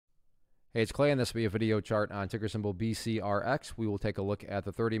Hey, it's Clay, and this will be a video chart on ticker symbol BCRX. We will take a look at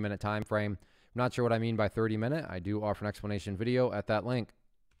the 30-minute time frame. I'm not sure what I mean by 30-minute. I do offer an explanation video at that link.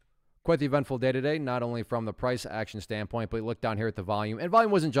 Quite the eventful day today, not only from the price action standpoint, but look down here at the volume. And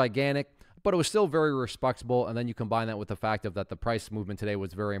volume wasn't gigantic, but it was still very respectable. And then you combine that with the fact that the price movement today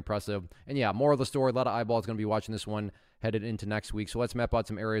was very impressive. And yeah, more of the story, a lot of eyeballs going to be watching this one headed into next week. So let's map out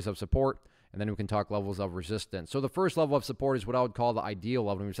some areas of support, and then we can talk levels of resistance. So the first level of support is what I would call the ideal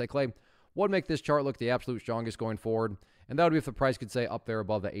level. And we say, Clay, what would make this chart look the absolute strongest going forward? And that would be if the price could stay up there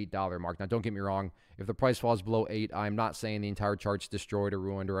above the $8 mark. Now, don't get me wrong. If the price falls below 8, I'm not saying the entire chart's destroyed or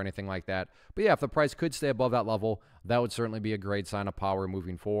ruined or anything like that. But yeah, if the price could stay above that level, that would certainly be a great sign of power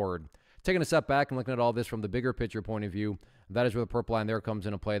moving forward. Taking a step back and looking at all this from the bigger picture point of view, that is where the purple line there comes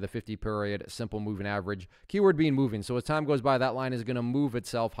into play, the 50-period simple moving average. Keyword being moving. So as time goes by, that line is going to move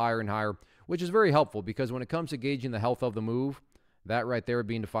itself higher and higher, which is very helpful because when it comes to gauging the health of the move, that right there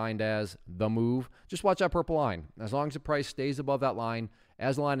being defined as the move, just watch that purple line. As long as the price stays above that line,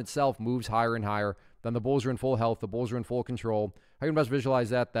 as the line itself moves higher and higher, then the bulls are in full health, the bulls are in full control. How you can best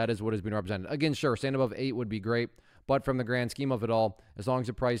visualize that? That is what is being represented. Again, sure, staying above 8 would be great, but from the grand scheme of it all, as long as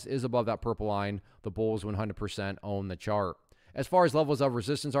the price is above that purple line, the bulls 100% own the chart. As far as levels of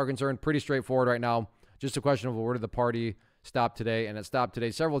resistance are concerned, pretty straightforward right now. Just a question of where did the party stop today, and it stopped today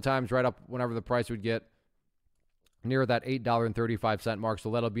several times right up whenever the price would get near that $8.35 mark.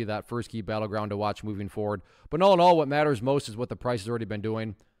 So that'll be that first key battleground to watch moving forward. But all in all, what matters most is what the price has already been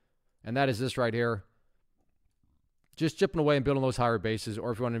doing. And that is this right here. Just chipping away and building those higher bases,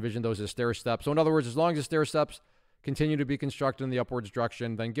 or if you want to envision those as stair steps. So in other words, as long as the stair steps continue to be constructed in the upwards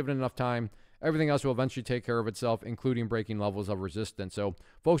direction, then given enough time, everything else will eventually take care of itself, including breaking levels of resistance. So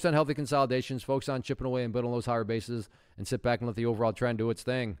focus on healthy consolidations, focus on chipping away and building those higher bases, and sit back and let the overall trend do its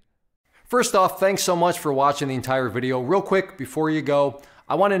thing. First off, thanks so much for watching the entire video. Real quick, before you go,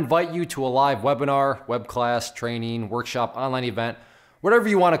 I want to invite you to a live webinar, web class, training, workshop, online event, whatever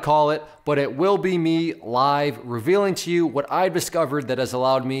you want to call it, but it will be me live revealing to you what I've discovered that has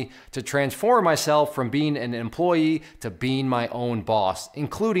allowed me to transform myself from being an employee to being my own boss,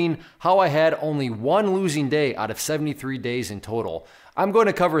 including how I had only one losing day out of 73 days in total. I'm going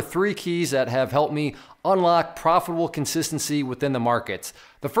to cover 3 keys that have helped me unlock profitable consistency within the markets.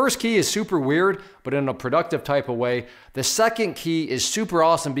 The first key is super weird, but in a productive type of way. The second key is super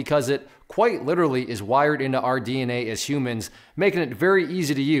awesome because it quite literally is wired into our DNA as humans, making it very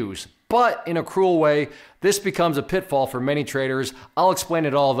easy to use. But in a cruel way, this becomes a pitfall for many traders. I'll explain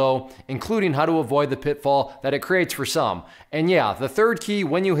it all though, including how to avoid the pitfall that it creates for some. And yeah, the third key,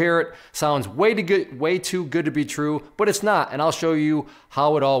 when you hear it, sounds way too good to be true, but it's not, and I'll show you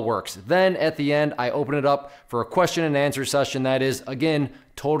how it all works. Then at the end, I open it up for a question and answer session that is, again,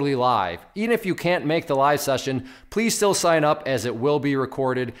 totally live. Even if you can't make the live session, please still sign up as it will be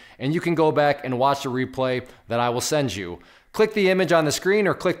recorded, and you can go back and watch the replay that I will send you. Click the image on the screen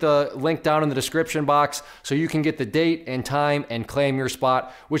or click the link down in the description box so you can get the date and time and claim your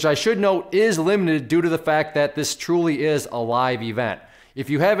spot, which I should note is limited due to the fact that this truly is a live event. If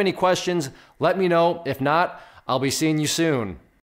you have any questions, let me know. If not, I'll be seeing you soon.